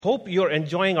Hope you're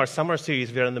enjoying our summer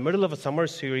series. We're in the middle of a summer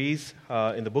series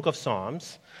in the book of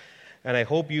Psalms, and I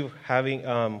hope you're having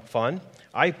fun.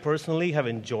 I personally have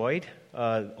enjoyed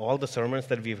all the sermons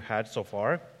that we've had so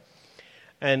far,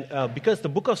 and because the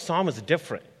book of Psalms is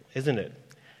different, isn't it?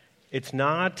 It's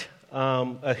not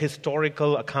a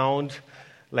historical account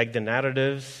like the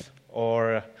narratives,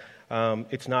 or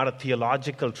it's not a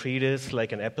theological treatise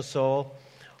like an epistle,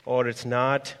 or it's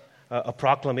not a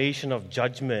proclamation of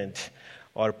judgment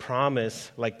or promise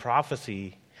like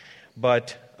prophecy,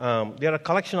 but they are a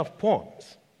collection of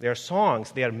poems. They are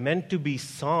songs. They are meant to be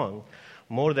sung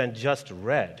more than just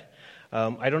read.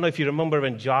 I don't know if you remember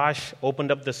when Josh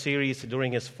opened up the series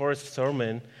during his first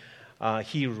sermon,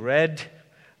 he read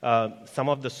some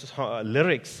of the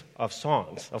lyrics of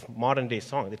songs, of modern-day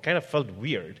songs. It kind of felt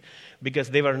weird because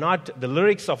the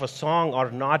lyrics of a song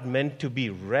are not meant to be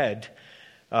read.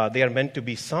 They are meant to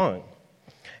be sung.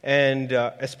 And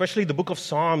especially the book of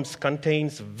Psalms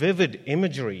contains vivid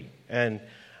imagery, and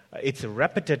it's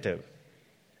repetitive,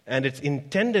 and it's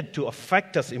intended to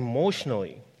affect us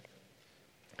emotionally.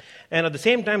 And at the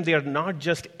same time, they are not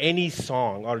just any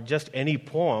song or just any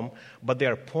poem, but they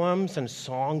are poems and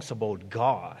songs about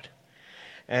God.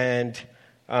 And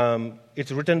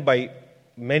it's written by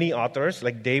many authors,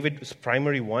 like David is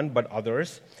primary one, but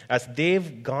others. As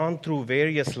they've gone through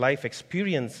various life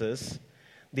experiences,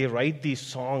 they write these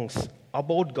songs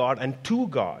about God and to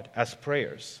God as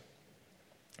prayers.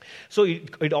 So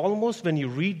it almost, when you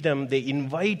read them, they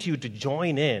invite you to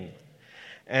join in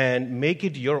and make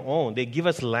it your own. They give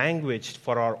us language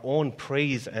for our own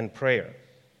praise and prayer.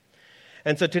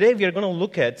 And so today we are going to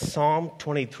look at Psalm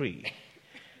 23,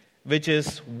 which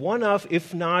is one of,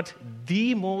 if not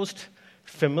the most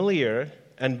familiar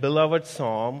and beloved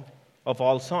psalm of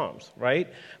all psalms,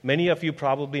 right? Many of you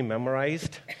probably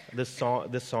memorized this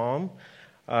psalm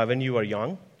when you were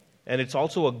young, and it's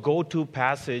also a go-to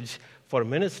passage for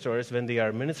ministers when they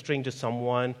are ministering to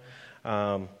someone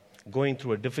going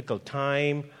through a difficult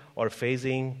time or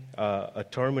facing a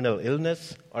terminal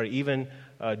illness, or even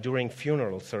during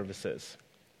funeral services.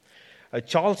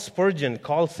 Charles Spurgeon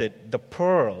calls it the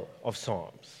pearl of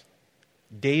psalms,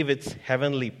 David's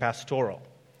heavenly pastoral.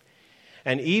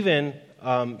 And even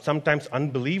sometimes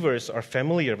unbelievers are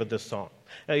familiar with this song.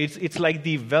 It's like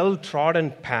the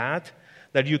well-trodden path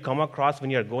that you come across when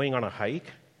you're going on a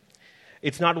hike.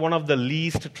 It's not one of the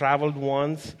least traveled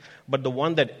ones, but the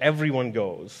one that everyone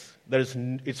goes.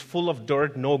 It's full of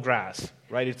dirt, no grass,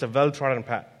 right? It's a well-trodden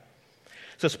path.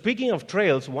 So speaking of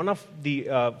trails, one of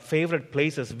the favorite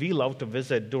places we love to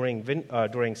visit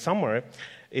during summer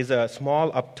is a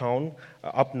small uptown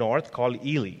up north called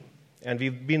Ely. And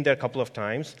we've been there a couple of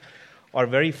times. Our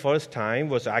very first time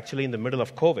was actually in the middle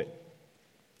of COVID.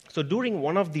 So during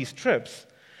one of these trips,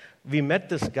 we met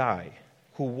this guy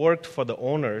who worked for the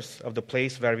owners of the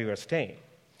place where we were staying.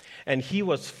 And he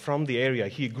was from the area.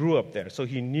 He grew up there, so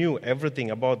he knew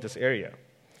everything about this area.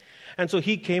 And so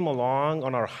he came along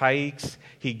on our hikes.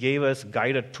 He gave us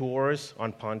guided tours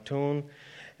on pontoon.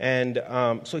 And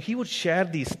so he would share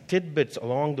these tidbits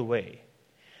along the way.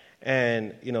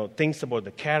 And, things about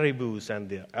the caribous and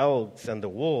the elks and the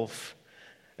wolf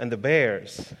and the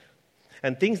bears,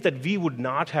 and things that we would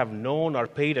not have known or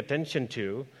paid attention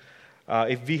to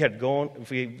if we had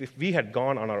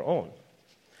gone on our own.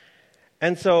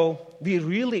 And so we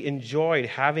really enjoyed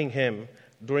having him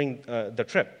during the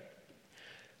trip.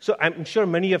 So I'm sure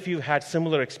many of you had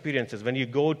similar experiences. When you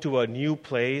go to a new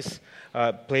place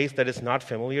that is not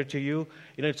familiar to you,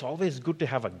 it's always good to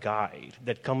have a guide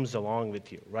that comes along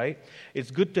with you, right?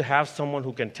 It's good to have someone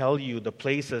who can tell you the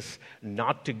places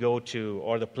not to go to,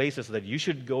 or the places that you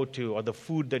should go to, or the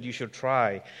food that you should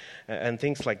try, and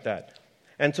things like that.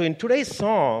 And so in today's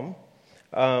psalm,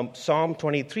 Psalm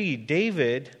 23,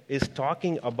 David is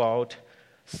talking about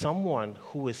someone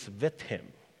who is with him.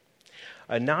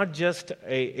 Not just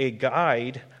a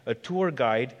guide, a tour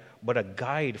guide, but a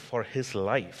guide for his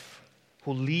life,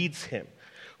 who leads him,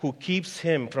 who keeps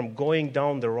him from going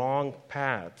down the wrong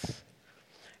paths.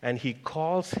 And he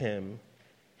calls him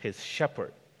his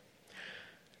shepherd.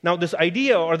 Now, this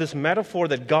idea or this metaphor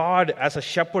that God as a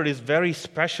shepherd is very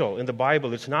special in the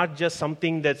Bible. It's not just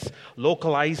something that's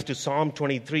localized to Psalm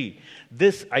 23.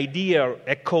 This idea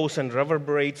echoes and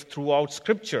reverberates throughout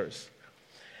Scriptures.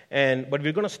 But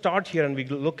we're going to start here and we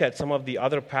look at some of the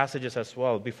other passages as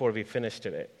well before we finish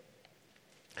today.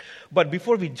 But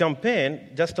before we jump in,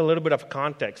 just a little bit of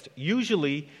context.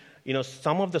 Usually,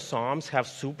 some of the Psalms have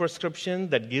superscription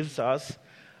that gives us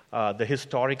the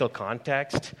historical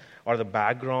context or the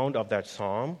background of that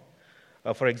psalm.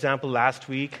 For example, last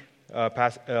week,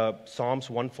 Psalms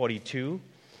 142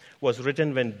 was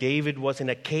written when David was in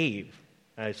a cave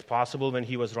And it's possible when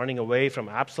he was running away from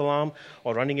Absalom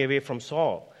or running away from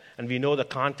Saul. And we know the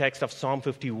context of Psalm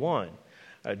 51,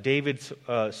 David's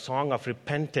song of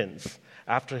repentance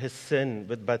after his sin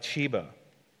with Bathsheba.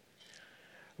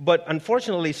 But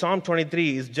unfortunately, Psalm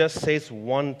 23 just says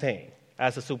one thing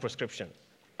as a superscription,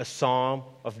 a Psalm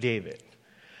of David.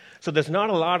 So there's not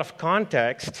a lot of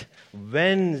context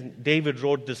when David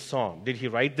wrote this psalm. Did he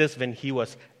write this when he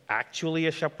was actually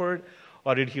a shepherd,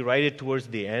 or did he write it towards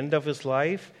the end of his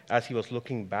life as he was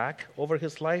looking back over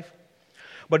his life?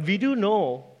 But we do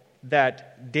know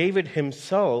that David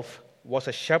himself was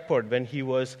a shepherd when he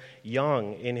was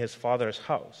young in his father's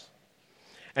house.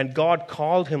 And God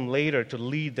called him later to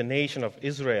lead the nation of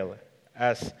Israel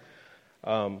as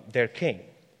their king.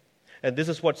 And this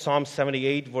is what Psalm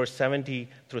 78, verse 70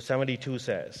 through 72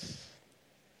 says.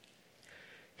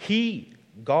 He,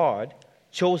 God,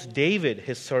 chose David,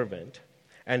 his servant,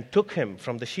 and took him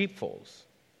from the sheepfolds.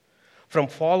 From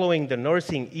following the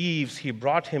nursing Eves, he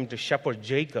brought him to shepherd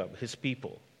Jacob, his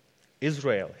people,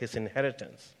 Israel, his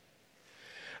inheritance.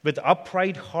 With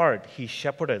upright heart, he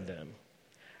shepherded them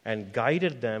and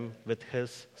guided them with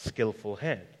his skillful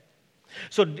hand.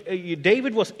 So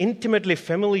David was intimately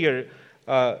familiar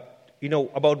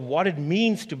about what it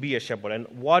means to be a shepherd and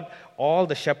what all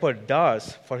the shepherd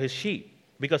does for his sheep,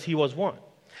 because he was one.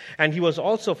 And he was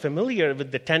also familiar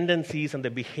with the tendencies and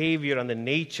the behavior and the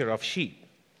nature of sheep.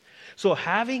 So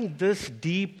having this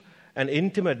deep and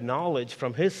intimate knowledge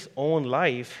from his own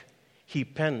life, he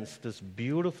pens this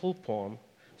beautiful poem,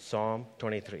 Psalm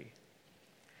 23.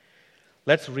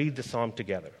 Let's read the psalm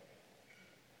together.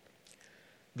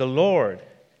 The Lord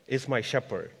is my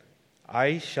shepherd,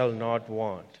 I shall not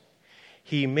want.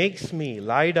 He makes me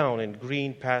lie down in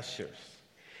green pastures.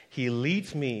 He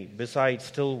leads me beside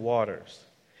still waters.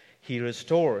 He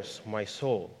restores my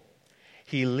soul.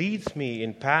 He leads me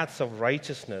in paths of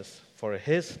righteousness for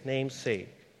his name's sake.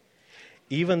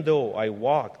 Even though I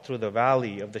walk through the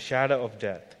valley of the shadow of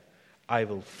death, I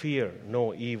will fear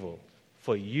no evil,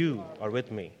 for you are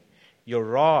with me. Your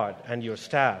rod and your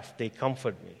staff, they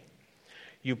comfort me.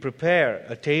 You prepare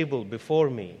a table before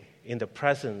me in the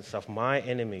presence of my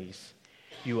enemies.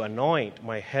 You anoint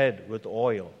my head with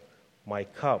oil. My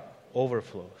cup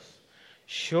overflows.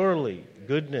 Surely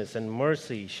goodness and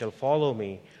mercy shall follow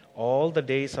me all the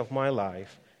days of my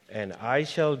life, and I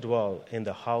shall dwell in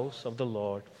the house of the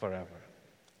Lord forever.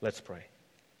 Let's pray.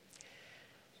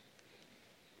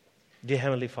 Dear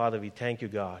Heavenly Father, we thank you,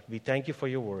 God. We thank you for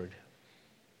your word.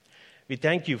 We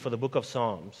thank you for the book of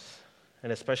Psalms,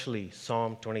 and especially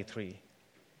Psalm 23.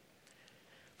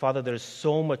 Father, there is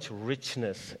so much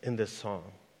richness in this psalm.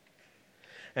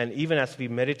 And even as we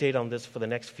meditate on this for the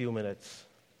next few minutes,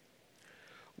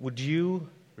 would you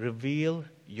reveal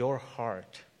your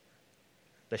heart,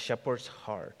 the shepherd's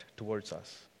heart, towards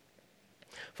us?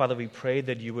 Father, we pray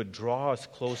that you would draw us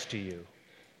close to you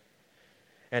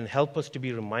and help us to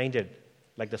be reminded,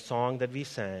 like the song that we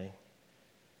sang,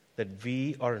 that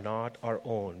we are not our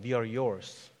own. We are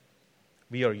yours.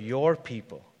 We are your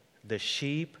people, the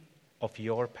sheep of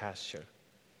your pasture.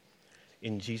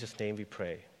 In Jesus' name we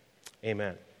pray.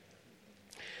 Amen.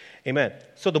 Amen.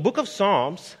 So the book of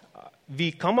Psalms,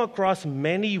 we come across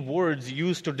many words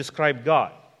used to describe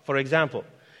God. For example,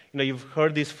 you've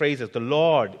heard these phrases: the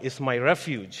Lord is my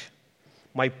refuge,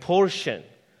 my portion,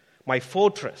 my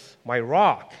fortress, my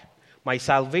rock, my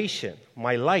salvation,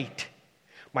 my light,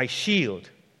 my shield,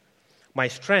 my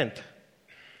strength,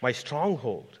 my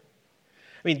stronghold.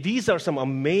 These are some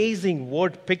amazing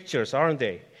word pictures, aren't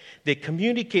they? They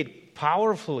communicate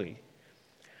powerfully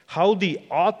how the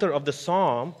author of the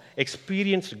psalm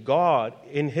experienced God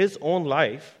in his own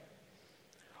life,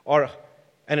 or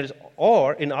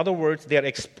in other words,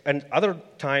 and other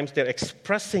times they're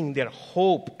expressing their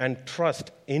hope and trust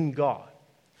in God.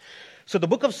 So the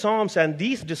book of Psalms and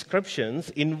these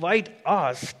descriptions invite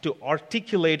us to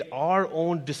articulate our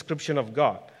own description of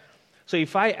God. So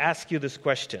if I ask you this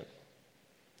question,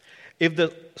 if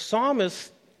the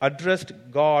psalmist addressed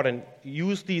God and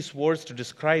used these words to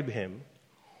describe him,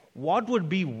 what would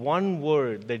be one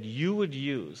word that you would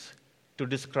use to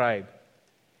describe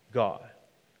God?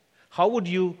 How would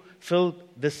you fill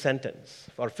this sentence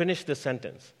or finish this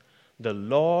sentence? The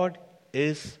Lord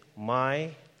is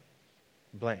my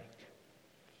blank.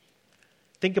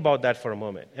 Think about that for a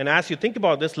moment. And as you think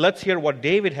about this, let's hear what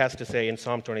David has to say in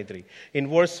Psalm 23. In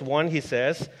verse 1, he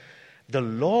says, "The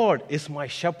Lord is my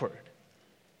shepherd."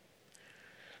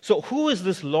 So who is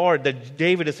this Lord that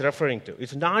David is referring to?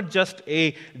 It's not just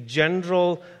a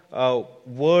general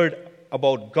word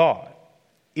about God.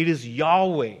 It is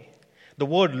Yahweh. The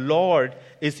word Lord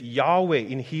is Yahweh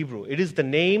in Hebrew. It is the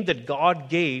name that God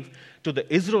gave to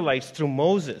the Israelites through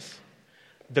Moses,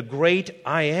 the great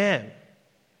I am.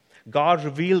 God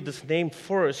revealed this name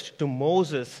first to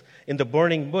Moses in the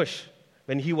burning bush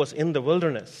when he was in the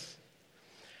wilderness.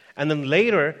 And then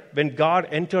later, when God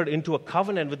entered into a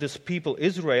covenant with his people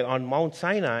Israel on Mount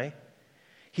Sinai,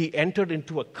 he entered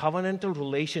into a covenantal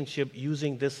relationship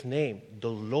using this name, the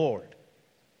Lord,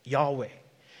 Yahweh.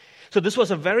 So this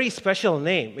was a very special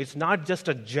name. It's not just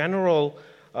a general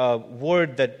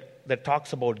word that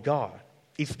talks about God.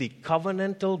 It's the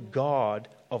covenantal God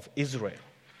of Israel.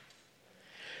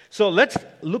 So let's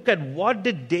look at what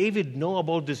did David know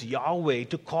about this Yahweh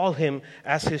to call him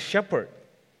as his shepherd.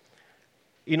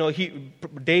 You know,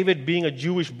 David being a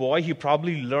Jewish boy, he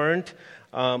probably learned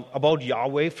about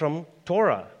Yahweh from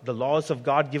Torah, the laws of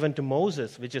God given to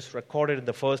Moses, which is recorded in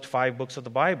the first 5 books of the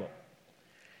Bible.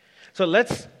 So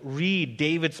let's read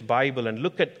David's Bible and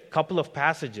look at a couple of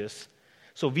passages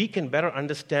so we can better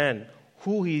understand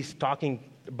who he's talking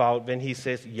about when he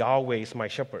says, Yahweh is my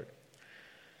shepherd.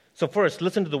 So first,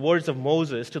 listen to the words of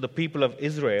Moses to the people of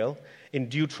Israel in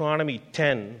Deuteronomy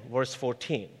 10, verse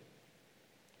 14.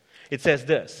 It says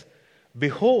this,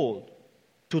 "Behold,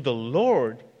 to the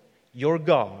Lord your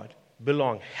God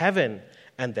belong heaven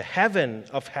and the heaven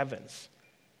of heavens,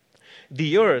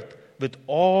 the earth with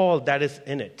all that is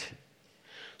in it."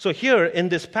 So here in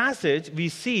this passage, we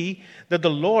see that the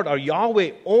Lord, or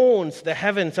Yahweh, owns the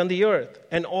heavens and the earth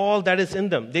and all that is in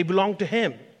them. They belong to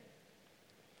him.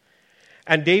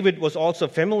 And David was also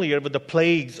familiar with the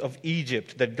plagues of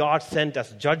Egypt that God sent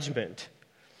as judgment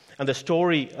and the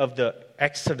story of the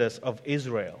Exodus of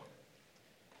Israel.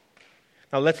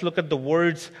 Now let's look at the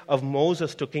words of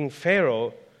Moses to King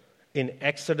Pharaoh in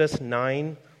Exodus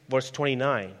 9, verse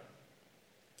 29.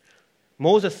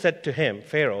 Moses said to him,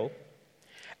 Pharaoh,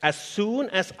 "As soon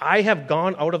as I have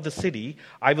gone out of the city,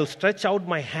 I will stretch out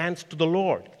my hands to the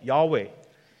Lord, Yahweh.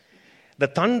 The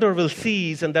thunder will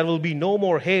cease and there will be no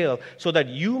more hail, so that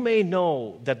you may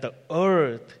know that the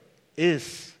earth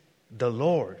is the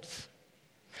Lord's."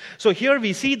 So here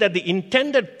we see that the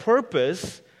intended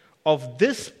purpose of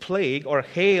this plague, or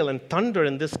hail and thunder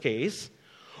in this case,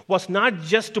 was not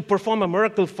just to perform a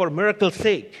miracle for miracle's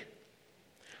sake,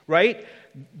 right?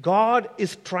 God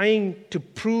is trying to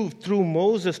prove through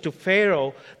Moses to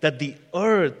Pharaoh that the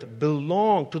earth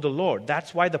belonged to the Lord.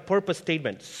 That's why the purpose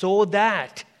statement, so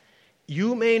that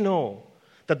you may know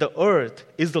that the earth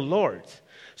is the Lord's.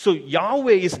 So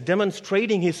Yahweh is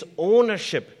demonstrating his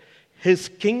ownership, his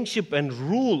kingship and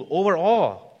rule over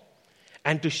all,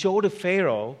 and to show to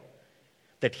Pharaoh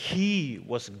that he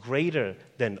was greater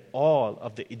than all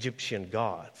of the Egyptian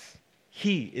gods.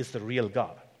 He is the real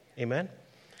God. Amen?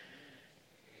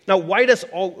 Now, why does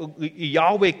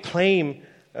Yahweh claim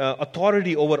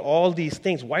authority over all these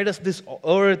things? Why does this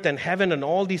earth and heaven and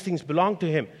all these things belong to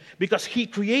him? Because he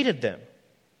created them.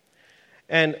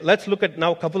 And let's look at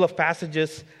now a couple of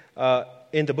passages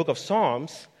in the book of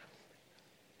Psalms.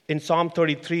 In Psalm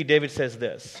 33, David says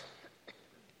this,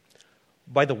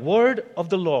 "By the word of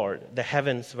the Lord the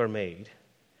heavens were made,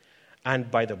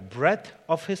 and by the breath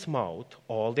of his mouth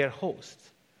all their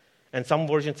hosts." And some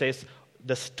version says,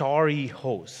 the starry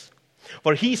hosts.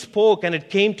 "For he spoke and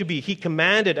it came to be. He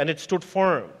commanded and it stood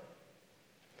firm."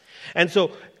 And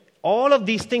so all of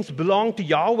these things belong to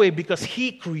Yahweh because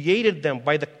he created them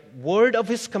by the word of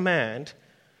his command.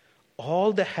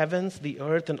 All the heavens, the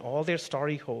earth, and all their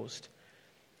starry host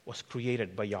was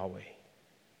created by Yahweh.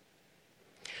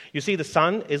 You see, the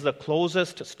sun is the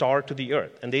closest star to the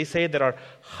earth. And they say there are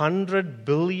 100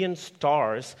 billion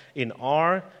stars in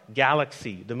our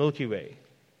galaxy, the Milky Way.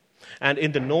 And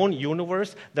in the known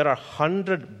universe, there are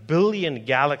 100 billion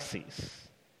galaxies.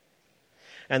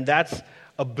 And that's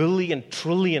 1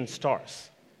 trillion stars.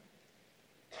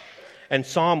 And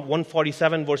Psalm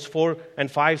 147, verse 4 and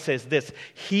 5 says this,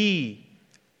 "He,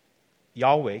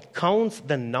 Yahweh, counts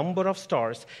the number of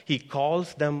stars. He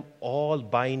calls them all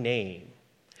by name.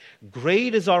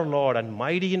 Great is our Lord and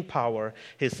mighty in power.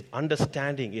 His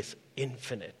understanding is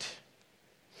infinite."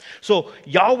 So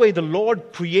Yahweh, the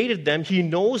Lord, created them. He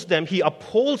knows them. He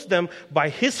upholds them by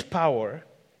his power.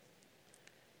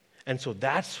 And so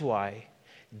that's why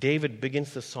David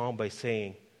begins the psalm by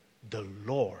saying, "The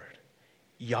Lord,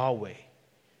 Yahweh,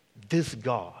 this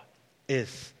God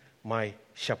is my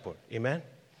shepherd." Amen?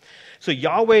 So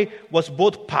Yahweh was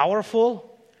both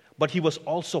powerful, but he was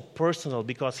also personal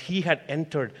because he had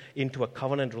entered into a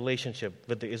covenant relationship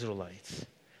with the Israelites.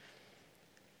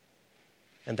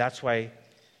 And that's why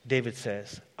David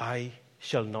says, "I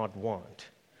shall not want."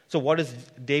 So what is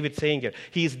David saying here?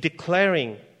 He is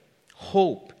declaring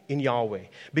hope in Yahweh.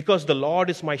 Because the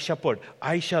Lord is my shepherd,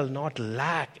 I shall not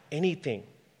lack anything.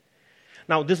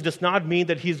 Now, this does not mean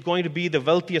that he's going to be the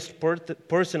wealthiest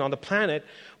person on the planet,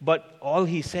 but all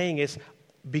he's saying is,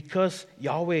 because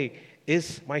Yahweh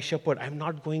is my shepherd, I'm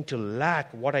not going to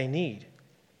lack what I need.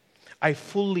 I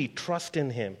fully trust in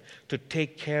him to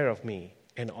take care of me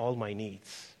and all my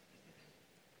needs.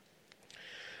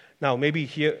 Now, maybe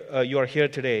you are here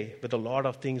today with a lot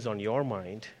of things on your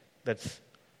mind that's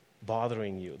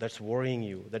bothering you, that's worrying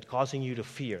you, that's causing you to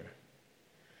fear.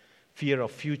 Fear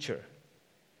of future,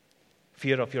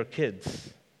 fear of your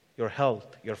kids, your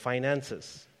health, your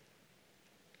finances.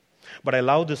 But I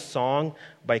love this song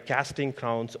by Casting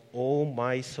Crowns, "Oh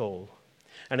My Soul."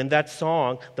 And in that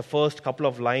song, the first couple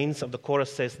of lines of the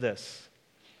chorus says this: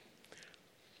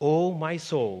 "Oh my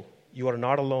soul, you are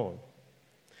not alone.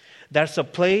 There's a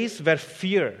place where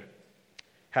fear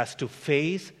has to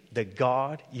face the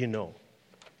God you know."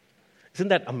 Isn't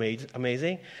that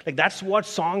amazing? Like, that's what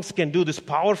songs can do, this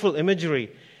powerful imagery,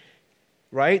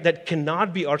 right, that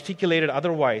cannot be articulated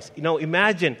otherwise.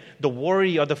 Imagine the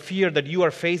worry or the fear that you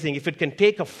are facing, if it can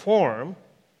take a form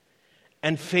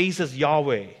and faces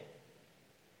Yahweh.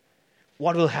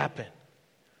 What will happen?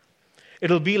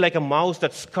 It'll be like a mouse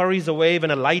that scurries away when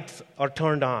the lights are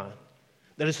turned on.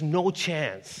 There is no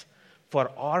chance for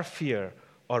our fear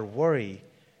or worry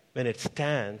when it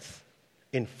stands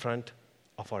in front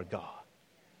of our God.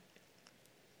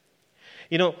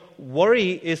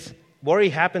 Worry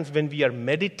happens when we are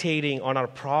meditating on our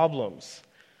problems,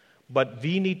 but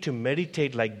we need to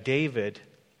meditate like David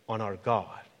on our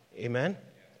God. Amen?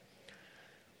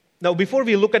 Now, before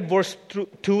we look at verse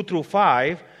 2 through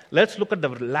 5, let's look at the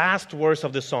last verse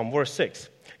of the psalm, verse 6.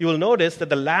 You will notice that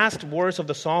the last verse of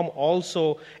the psalm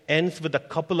also ends with a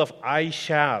couple of "I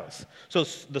shalls." So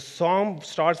the psalm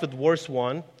starts with verse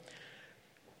 1,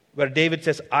 where David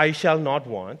says, "I shall not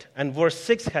want." And verse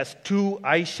 6 has two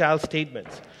 "I shall"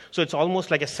 statements. So it's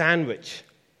almost like a sandwich.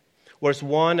 Verse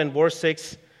 1 and verse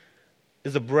 6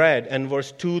 is the bread, and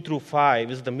verse 2 through 5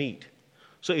 is the meat.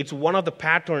 So it's one of the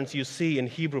patterns you see in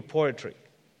Hebrew poetry.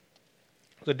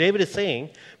 So David is saying,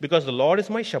 because the Lord is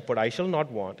my shepherd, I shall not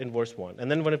want, in verse 1.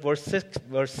 And then when in verse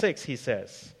 6 he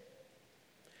says,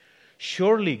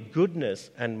 "Surely goodness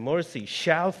and mercy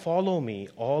shall follow me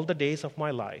all the days of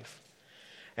my life,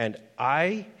 and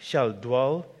I shall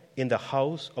dwell in the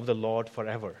house of the Lord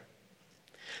forever."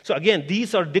 So again,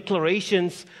 these are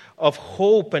declarations of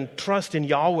hope and trust in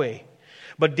Yahweh.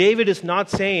 But David is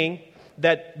not saying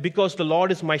that because the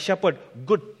Lord is my shepherd,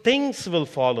 good things will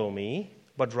follow me,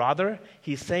 but rather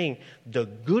he's saying the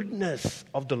goodness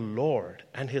of the Lord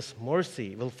and his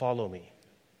mercy will follow me.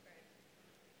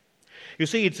 You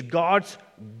see, it's God's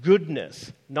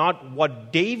goodness, not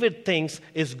what David thinks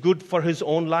is good for his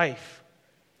own life.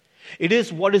 It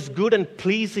is what is good and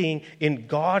pleasing in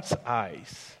God's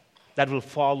eyes that will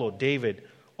follow David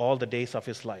all the days of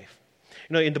his life.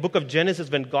 In the book of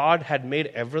Genesis, when God had made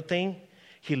everything,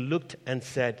 he looked and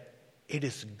said, "It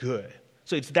is good."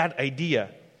 So it's that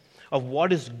idea of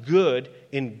what is good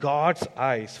in God's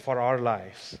eyes for our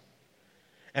lives.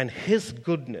 And his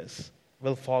goodness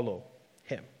will follow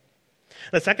him.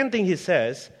 The second thing he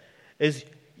says is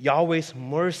Yahweh's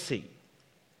mercy.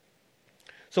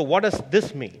 So what does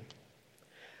this mean?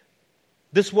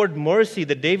 This word mercy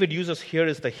that David uses here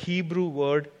is the Hebrew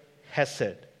word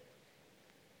hesed.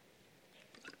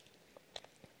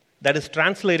 That is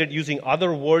translated using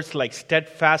other words like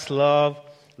steadfast love,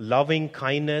 loving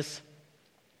kindness.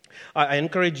 I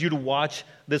encourage you to watch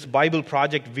this Bible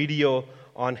Project video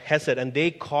on hesed, and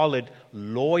they call it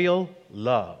loyal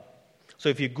love. So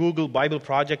if you Google Bible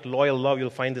Project loyal love, you'll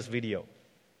find this video.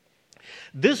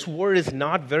 This word is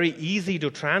not very easy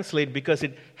to translate because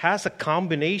it has a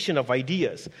combination of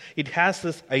ideas. It has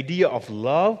this idea of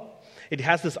love. It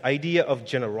has this idea of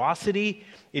generosity.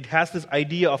 It has this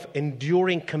idea of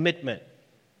enduring commitment.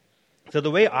 So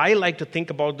the way I like to think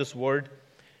about this word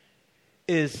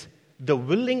is the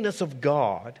willingness of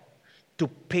God to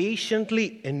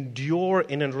patiently endure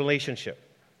in a relationship.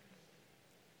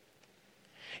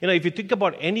 If you think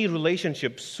about any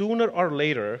relationship, sooner or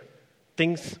later,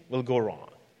 things will go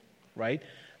wrong, right?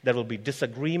 There will be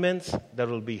disagreements, there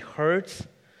will be hurts,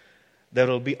 there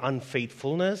will be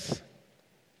unfaithfulness.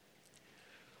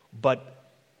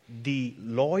 But the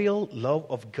loyal love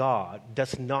of God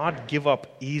does not give up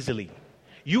easily.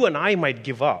 You and I might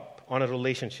give up on a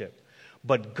relationship,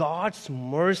 but God's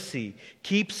mercy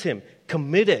keeps him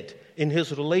committed in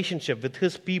his relationship with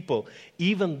his people,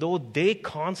 even though they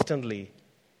constantly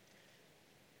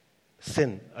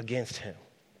sin against him.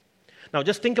 Now,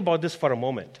 just think about this for a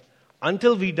moment.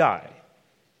 Until we die,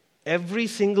 every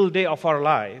single day of our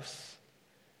lives,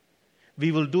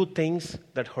 we will do things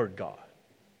that hurt God.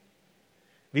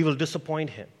 We will disappoint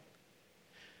him.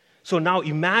 So now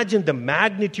imagine the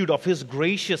magnitude of His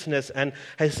graciousness and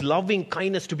His loving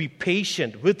kindness to be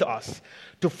patient with us,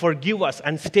 to forgive us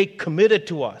and stay committed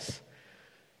to us.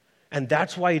 And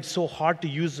that's why it's so hard to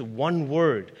use one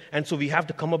word. And so we have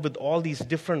to come up with all these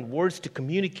different words to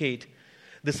communicate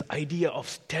this idea of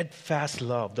steadfast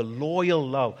love, the loyal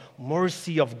love,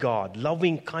 mercy of God,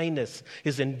 loving kindness,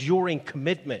 His enduring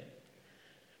commitment,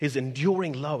 His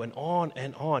enduring love, and on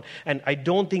and on. And I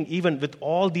don't think even with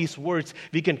all these words,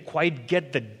 we can quite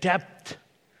get the depth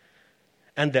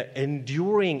and the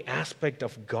enduring aspect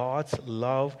of God's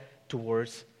love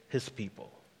towards His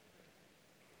people.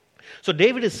 So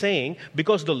David is saying,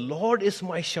 because the Lord is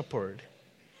my shepherd,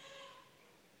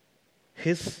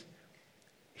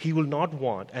 He will not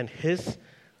want, and His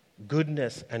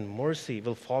goodness and mercy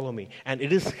will follow me. And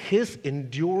it is His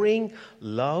enduring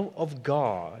love of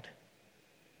God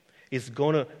is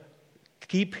going to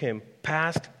keep him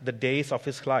past the days of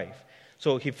his life.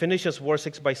 So he finishes verse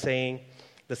 6 by saying,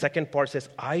 the second part says,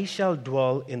 I shall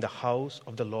dwell in the house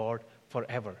of the Lord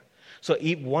forever. So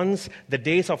once the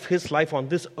days of his life on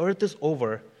this earth is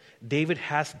over, David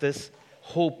has this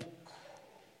hope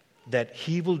that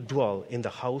he will dwell in the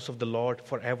house of the Lord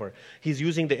forever. He's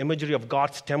using the imagery of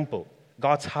God's temple,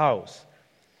 God's house.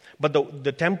 But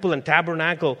the temple and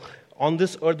tabernacle on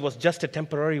this earth was just a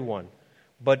temporary one.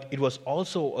 But it was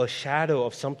also a shadow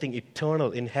of something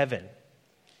eternal in heaven.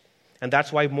 And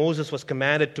that's why Moses was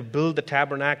commanded to build the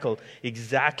tabernacle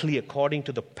exactly according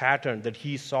to the pattern that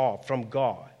he saw from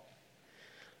God.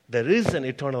 There is an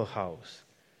eternal house.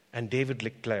 And David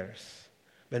declares,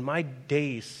 when my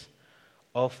days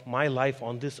of my life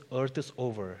on this earth is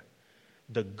over,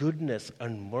 the goodness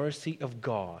and mercy of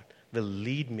God will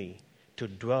lead me to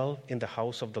dwell in the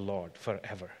house of the Lord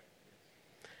forever.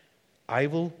 I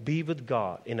will be with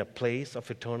God in a place of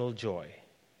eternal joy.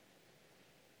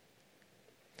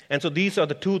 And so these are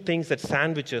the two things that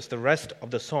sandwiches the rest of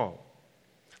the song.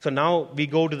 So now we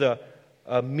go to the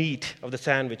meat of the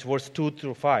sandwich, verse 2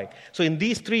 through 5. So in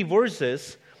these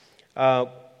 4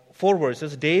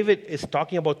 verses, David is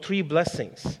talking about 3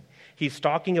 blessings. He's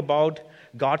talking about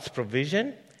God's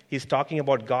provision, he's talking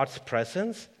about God's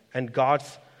presence, and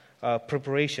God's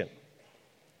preparation.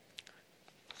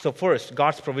 So first,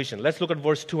 God's provision. Let's look at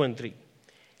verse 2 and 3.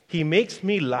 He makes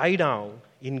me lie down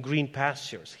in green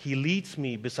pastures. He leads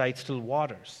me beside still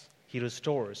waters. He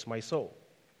restores my soul.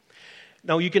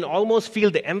 Now you can almost feel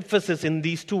the emphasis in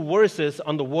these 2 verses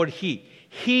on the word he.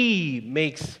 He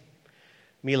makes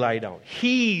me lie down.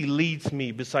 He leads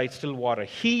me beside still water.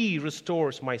 He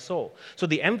restores my soul. So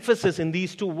the emphasis in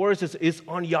these 2 verses is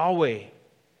on Yahweh.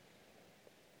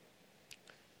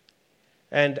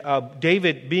 And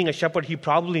David, being a shepherd, he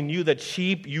probably knew that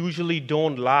sheep usually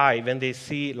don't lie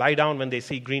down when they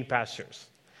see green pastures.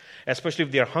 Especially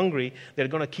if they're hungry, they're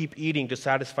going to keep eating to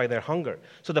satisfy their hunger.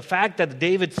 So the fact that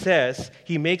David says,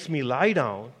 he makes me lie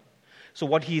down, so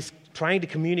what he's trying to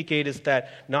communicate is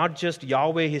that not just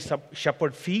Yahweh, his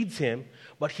shepherd, feeds him,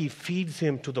 but he feeds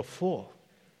him to the full.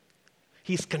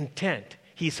 He's content.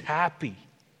 He's happy.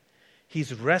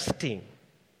 He's resting.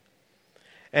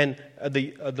 And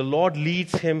the Lord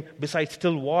leads him beside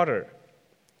still water.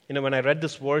 You know, when I read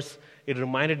this verse, it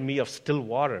reminded me of still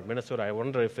water, Minnesota. I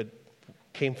wonder if it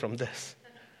came from this.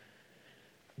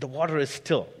 The water is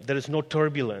still. There is no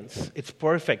turbulence. It's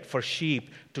perfect for sheep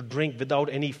to drink without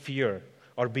any fear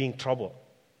or being troubled.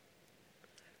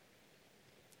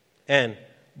 And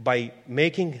by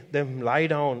making them lie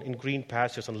down in green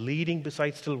pastures and leading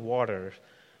beside still water,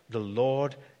 the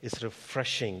Lord is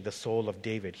refreshing the soul of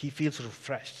David. He feels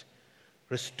refreshed,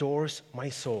 restores my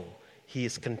soul. He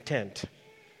is content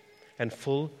and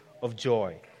full of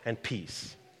joy and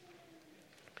peace.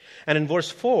 And in verse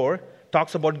 4,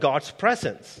 talks about God's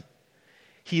presence.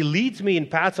 He leads me in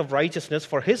paths of righteousness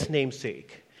for His name's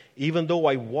sake. Even though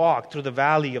I walk through the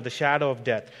valley of the shadow of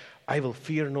death, I will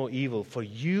fear no evil, for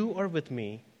you are with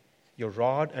me. Your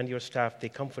rod and your staff, they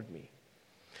comfort me.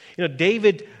 You know,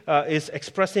 David is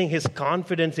expressing his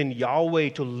confidence in Yahweh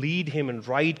to lead him in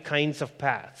right kinds of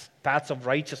paths of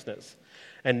righteousness,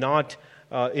 and not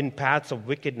in paths of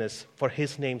wickedness for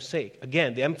His name's sake.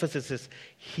 Again, the emphasis is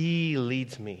He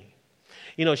leads me.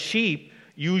 You know, sheep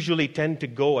usually tend to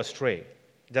go astray,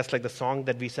 just like the song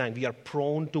that we sang. We are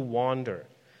prone to wander.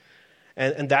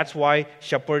 And that's why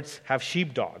shepherds have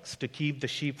sheepdogs, to keep the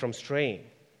sheep from straying.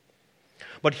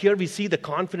 But here we see the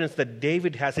confidence that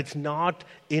David has. It's not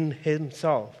in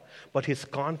himself, but his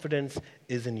confidence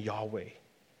is in Yahweh.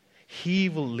 He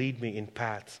will lead me in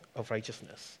paths of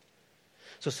righteousness.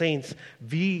 So saints,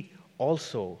 we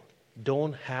also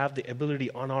don't have the ability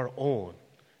on our own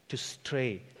to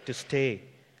stay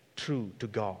true to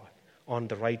God. on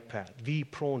the right path. We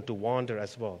prone to wander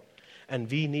as well.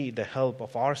 And we need the help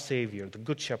of our Savior, the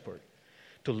Good Shepherd,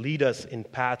 to lead us in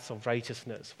paths of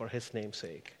righteousness for His name's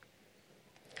sake.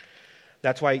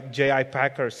 That's why J.I.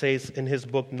 Packer says in his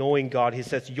book, Knowing God, he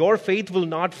says, your faith will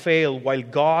not fail while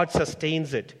God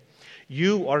sustains it.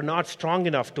 You are not strong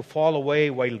enough to fall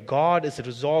away while God is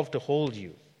resolved to hold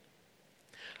you.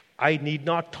 I need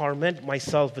not torment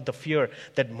myself with the fear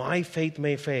that my faith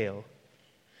may fail,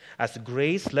 as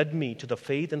grace led me to the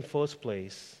faith in first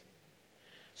place.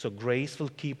 So grace will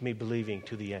keep me believing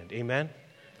to the end. Amen?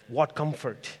 What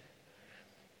comfort.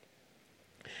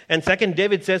 And second,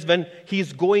 David says when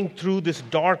he's going through this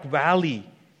dark valley,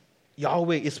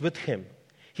 Yahweh is with him.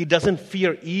 He doesn't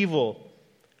fear evil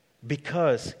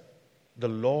because the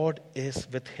Lord is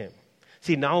with him.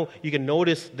 See, now you can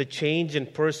notice the change in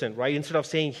person, right? Instead of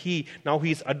saying he, now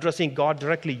he's addressing God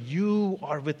directly. You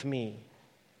are with me.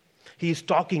 He's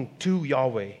talking to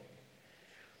Yahweh.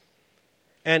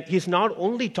 And he's not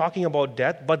only talking about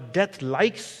death, but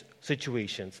death-like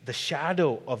situations, the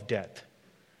shadow of death.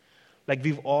 Like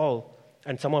we've all,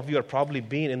 and some of you are probably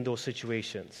been in those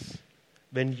situations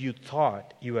when you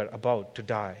thought you were about to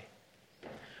die.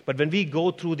 But when we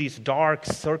go through these dark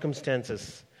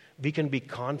circumstances, we can be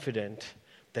confident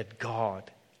that God,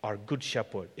 our Good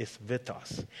Shepherd, is with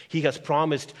us. He has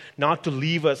promised not to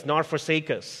leave us, nor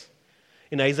forsake us.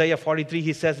 In Isaiah 43,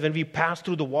 he says, when we pass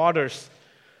through the waters,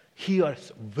 He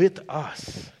is with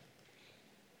us.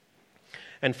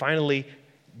 And finally,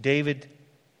 David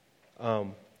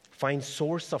finds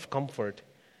source of comfort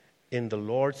in the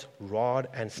Lord's rod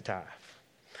and staff.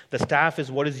 The staff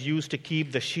is what is used to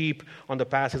keep the sheep on the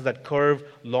path, is that curved,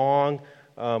 long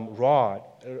rod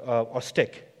or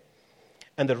stick.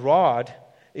 And the rod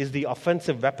is the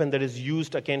offensive weapon that is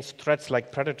used against threats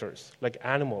like predators, like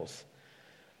animals.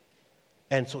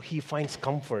 And so he finds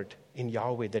comfort in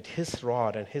Yahweh that his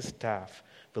rod and his staff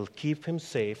will keep him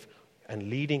safe and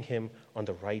leading him on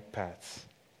the right paths.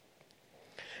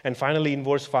 And finally, in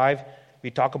verse 5,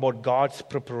 we talk about God's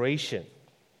preparation.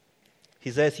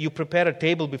 He says, you prepare a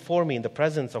table before me in the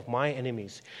presence of my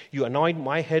enemies. You anoint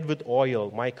my head with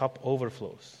oil, my cup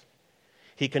overflows.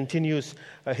 He continues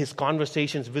his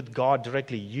conversations with God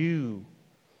directly. You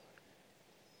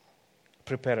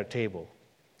prepare a table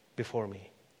before me.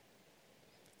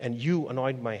 And you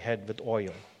anoint my head with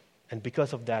oil. And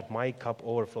because of that, my cup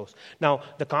overflows. Now,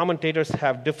 the commentators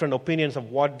have different opinions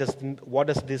of what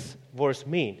does this verse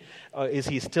mean. Is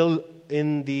he still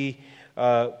in the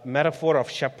metaphor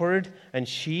of shepherd and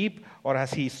sheep, or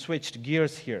has he switched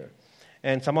gears here?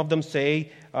 And some of them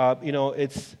say,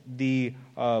 it's the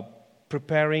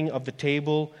preparing of the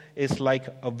table is like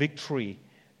a victory,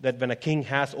 that when a king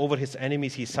has over his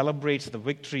enemies, he celebrates the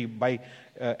victory by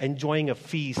enjoying a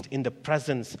feast in the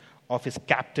presence of his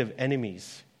captive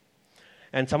enemies.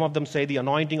 And some of them say the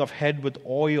anointing of head with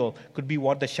oil could be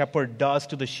what the shepherd does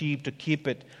to the sheep to keep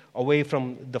it away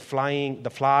from the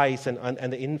flies and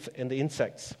the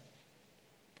insects.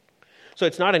 So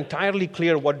it's not entirely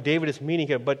clear what David is meaning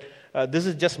here, but this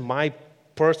is just my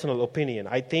personal opinion.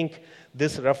 I think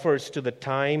this refers to the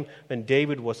time when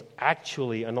David was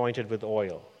actually anointed with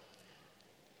oil.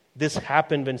 This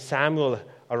happened when Samuel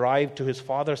arrived to his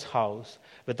father's house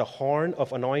with the horn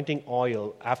of anointing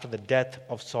oil after the death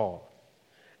of Saul.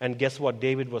 And guess what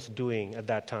David was doing at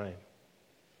that time?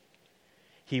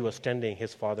 He was tending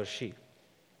his father's sheep.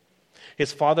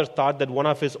 His father thought that one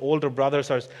of his older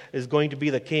brothers is going to be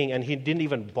the king, and he didn't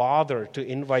even bother to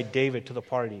invite David to the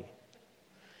party.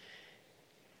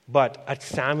 But at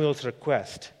Samuel's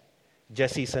request,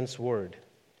 Jesse sends word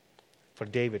for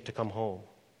David to come home.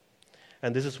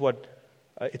 And this is what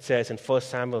it says in 1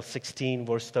 Samuel 16,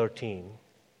 verse 13.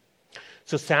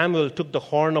 So Samuel took the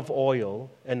horn of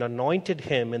oil and anointed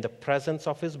him in the presence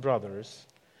of his brothers.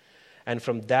 And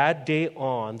from that day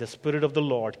on, the Spirit of the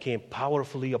Lord came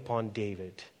powerfully upon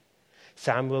David.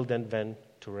 Samuel then went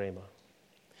to Ramah.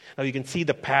 Now you can see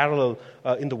the parallel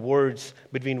in the words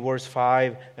between verse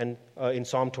 5 and in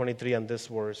Psalm 23 and this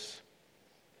verse.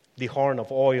 The horn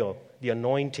of oil, the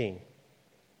anointing,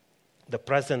 the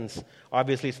presence.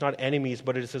 Obviously, it's not enemies,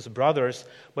 but it is his brothers.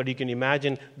 But you can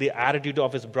imagine the attitude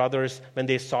of his brothers when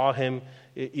they saw him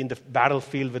in the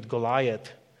battlefield with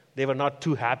Goliath. They were not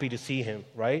too happy to see him,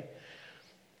 right?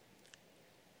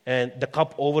 And the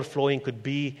cup overflowing could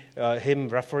be him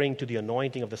referring to the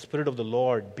anointing of the Spirit of the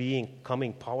Lord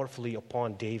coming powerfully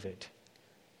upon David.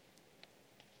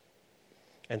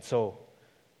 And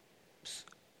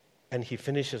he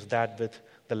finishes that with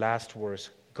the last verse,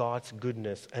 God's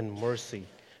goodness and mercy.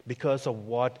 Because of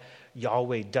what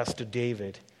Yahweh does to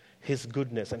David, his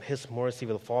goodness and his mercy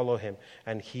will follow him,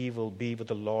 and he will be with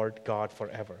the Lord God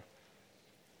forever.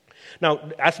 Now,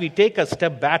 as we take a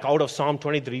step back out of Psalm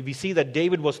 23, we see that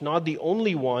David was not the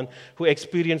only one who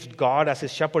experienced God as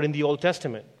his shepherd in the Old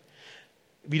Testament.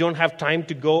 We don't have time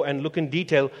to go and look in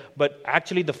detail, but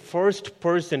actually the first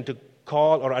person to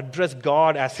call or address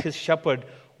God as his shepherd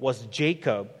was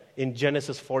Jacob in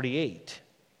Genesis 48.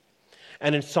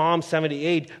 And in Psalm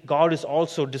 78, God is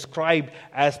also described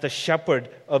as the shepherd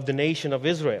of the nation of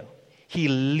Israel. He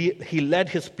led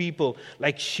his people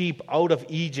like sheep out of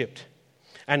Egypt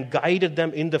and guided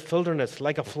them in the wilderness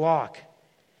like a flock.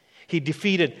 He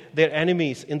defeated their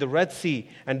enemies in the Red Sea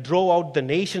and drove out the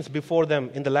nations before them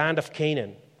in the land of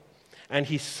Canaan. And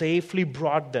he safely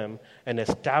brought them and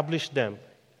established them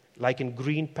like in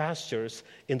green pastures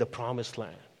in the promised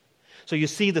land. So you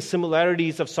see the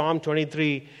similarities of Psalm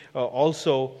 23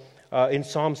 also in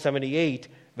Psalm 78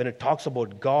 when it talks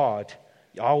about God,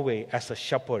 Yahweh, as a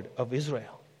shepherd of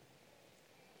Israel.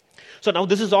 So now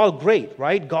this is all great,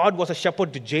 right? God was a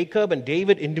shepherd to Jacob and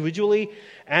David individually,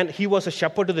 and he was a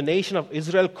shepherd to the nation of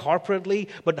Israel corporately.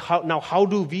 But how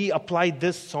do we apply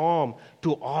this psalm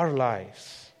to our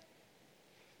lives?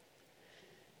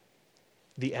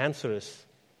 The answer is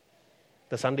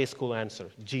the Sunday school answer,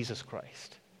 Jesus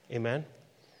Christ. Amen?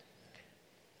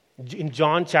 In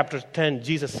John chapter 10,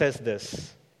 Jesus says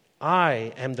this,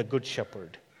 I am the good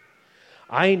shepherd.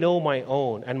 I know my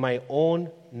own, and my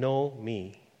own know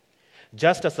me.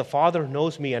 Just as the Father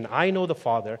knows me, and I know the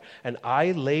Father, and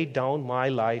I lay down my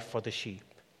life for the sheep.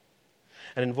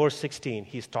 And in verse 16,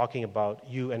 he's talking about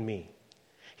you and me.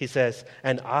 He says,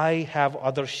 and I have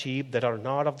other sheep that are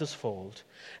not of this fold,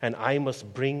 and I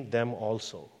must bring them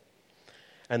also.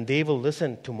 And they will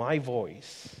listen to my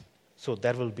voice. So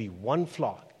there will be one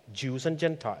flock, Jews and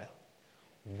Gentile,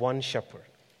 one shepherd.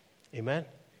 Amen?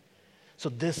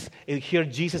 So here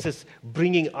Jesus is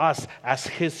bringing us as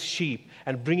his sheep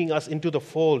and bringing us into the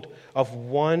fold of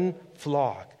one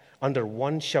flock under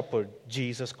one shepherd,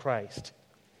 Jesus Christ.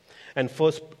 And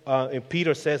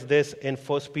Peter says this in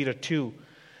 1 Peter 2,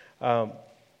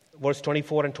 verse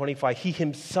 24 and 25. He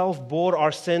himself bore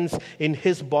our sins in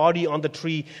his body on the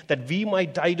tree, that we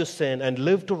might die to sin and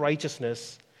live to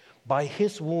righteousness. By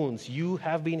his wounds you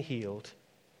have been healed.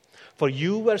 For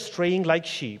you were straying like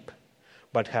sheep,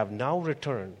 but have now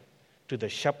returned to the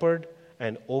shepherd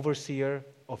and overseer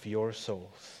of your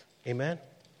souls. Amen?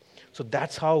 So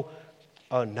that's how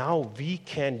now we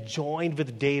can join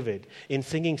with David in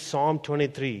singing Psalm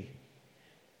 23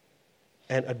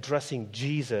 and addressing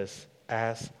Jesus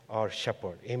as our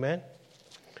shepherd. Amen?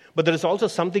 But there is also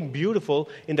something beautiful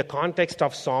in the context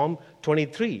of Psalm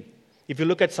 23. If you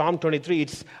look at Psalm 23,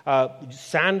 it's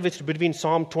sandwiched between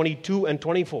Psalm 22 and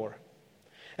 24.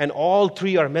 And all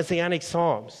three are messianic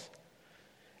psalms.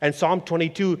 And Psalm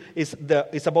 22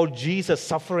 is about Jesus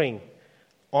suffering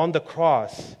on the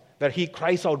cross, where he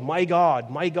cries out, my God,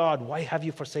 why have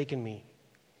you forsaken me?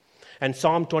 And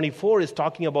Psalm 24 is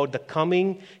talking about the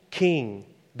coming King,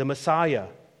 the Messiah.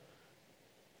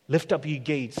 Lift up ye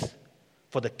gates,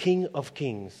 for the King of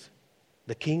kings,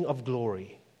 the King of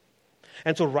glory.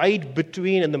 And so right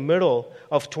between, in the middle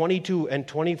of 22 and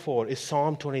 24 is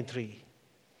Psalm 23.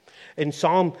 In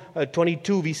Psalm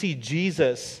 22, we see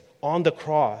Jesus on the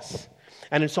cross.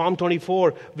 And in Psalm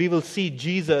 24, we will see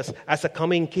Jesus as a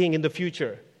coming king in the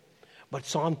future. But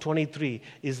Psalm 23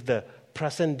 is the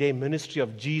present-day ministry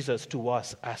of Jesus to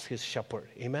us as his shepherd.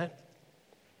 Amen?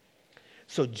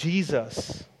 So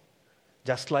Jesus,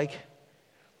 just like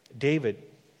David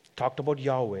talked about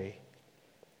Yahweh,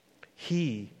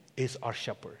 he is our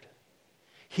shepherd.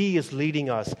 He is leading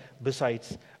us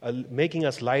besides, making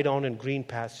us lie down in green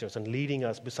pastures and leading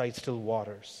us beside still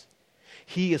waters.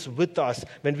 He is with us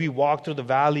when we walk through the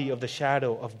valley of the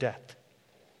shadow of death.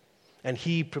 And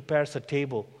he prepares a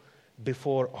table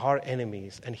before our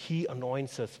enemies, and he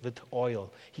anoints us with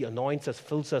oil. He anoints us,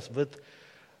 fills us with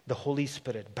the Holy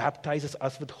Spirit, baptizes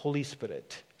us with Holy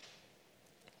Spirit.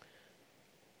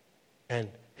 And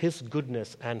his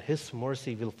goodness and his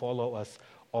mercy will follow us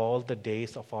all the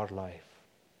days of our life.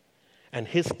 And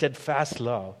his steadfast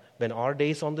love, when our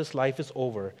days on this life is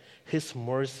over, his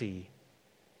mercy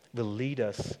will lead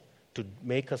us to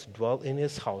make us dwell in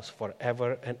his house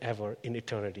forever and ever in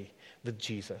eternity with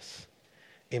Jesus.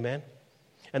 Amen?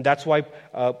 And that's why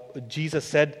Jesus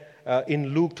said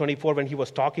in Luke 24, when he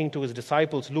was talking to his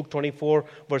disciples, Luke 24,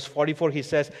 verse 44, he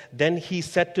says, then he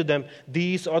said to them,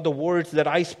 these are the words that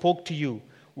I spoke to you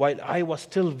while I was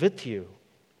still with you,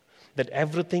 that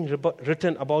everything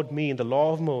written about me in the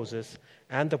law of Moses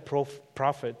and the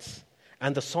prophets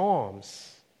and the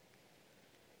Psalms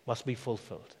must be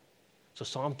fulfilled. So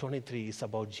Psalm 23 is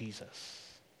about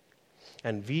Jesus.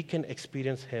 And we can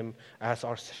experience him as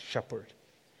our shepherd.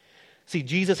 See,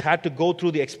 Jesus had to go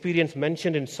through the experience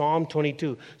mentioned in Psalm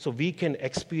 22, so we can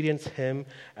experience him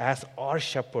as our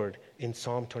shepherd in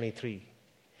Psalm 23.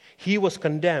 He was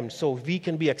condemned, so we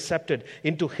can be accepted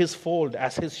into his fold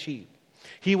as his sheep.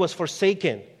 He was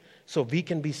forsaken, so we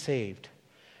can be saved.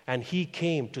 And he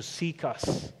came to seek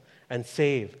us and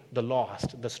save the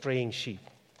lost, the straying sheep.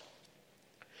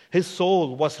 His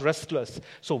soul was restless,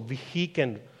 so he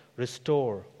can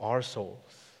restore our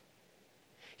souls.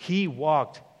 He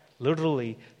walked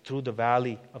literally through the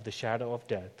valley of the shadow of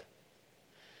death,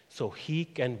 so he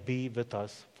can be with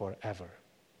us forever.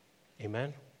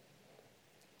 Amen?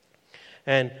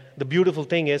 And the beautiful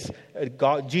thing is,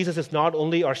 Jesus is not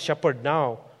only our shepherd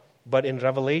now, but in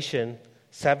Revelation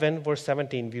 7, verse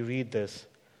 17, we read this.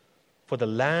 For the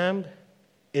Lamb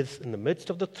is in the midst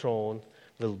of the throne,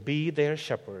 will be their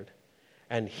shepherd,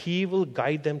 and he will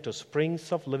guide them to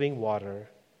springs of living water,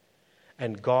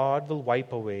 and God will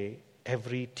wipe away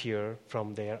every tear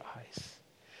from their eyes.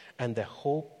 And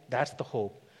that's the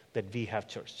hope that we have,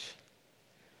 church.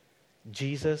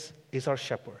 Jesus is our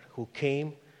shepherd who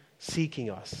came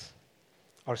seeking us,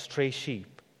 our stray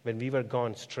sheep, when we were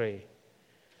gone stray.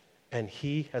 And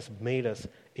he has made us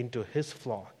into his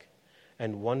flock.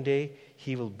 And one day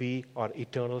he will be our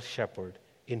eternal shepherd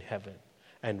in heaven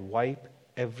and wipe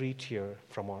every tear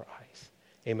from our eyes.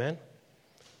 Amen?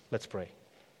 Let's pray.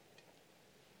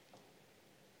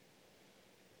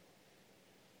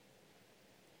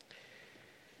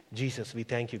 Jesus, we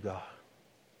thank you, God.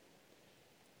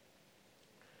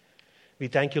 We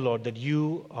thank you, Lord, that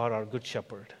you are our good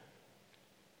shepherd.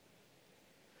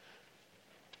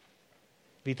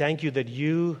 We thank you that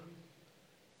you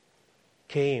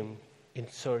came in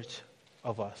search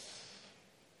of us.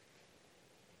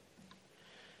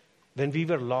 When we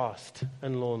were lost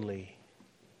and lonely,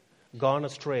 gone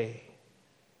astray,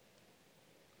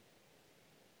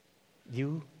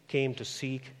 you came to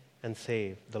seek and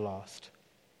save the lost.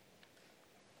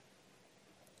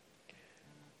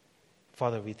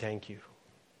 Father, we thank you.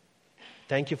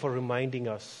 Thank you for reminding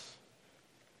us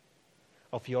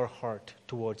of your heart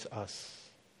towards us.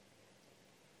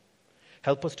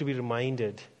 Help us to be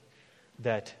reminded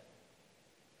that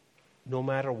no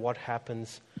matter what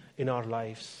happens in our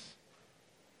lives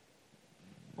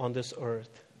on this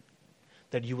earth,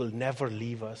 that you will never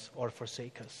leave us or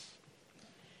forsake us.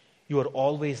 You are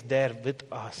always there with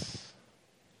us.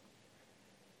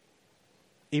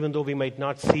 Even though we might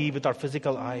not see with our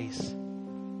physical eyes,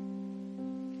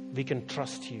 we can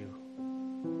trust you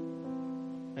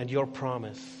and your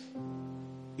promise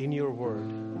in your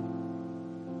word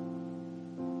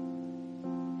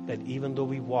that even though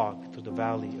we walk through the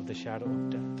valley of the shadow of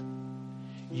death,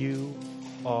 you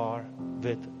are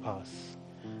with us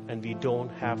and we don't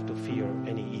have to fear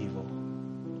any evil.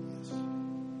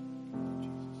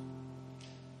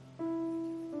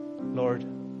 Lord,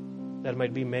 there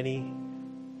might be many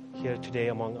here today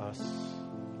among us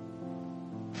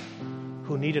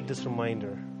who needed this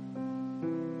reminder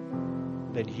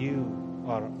that you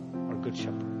are our good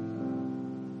shepherd.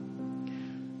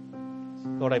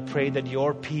 Lord, I pray that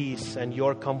your peace and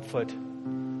your comfort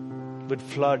would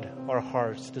flood our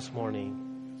hearts this morning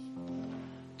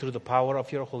through the power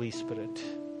of your Holy Spirit.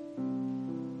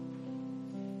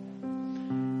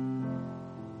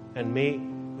 And may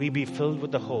we be filled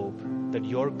with the hope that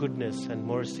your goodness and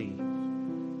mercy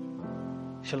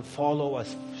shall follow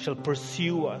us, shall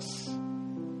pursue us,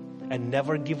 and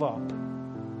never give up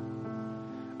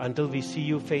until we see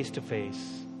you face to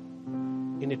face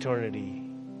in eternity.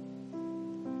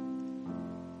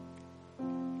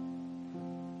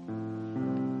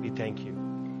 We thank you.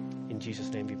 In Jesus'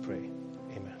 name we pray.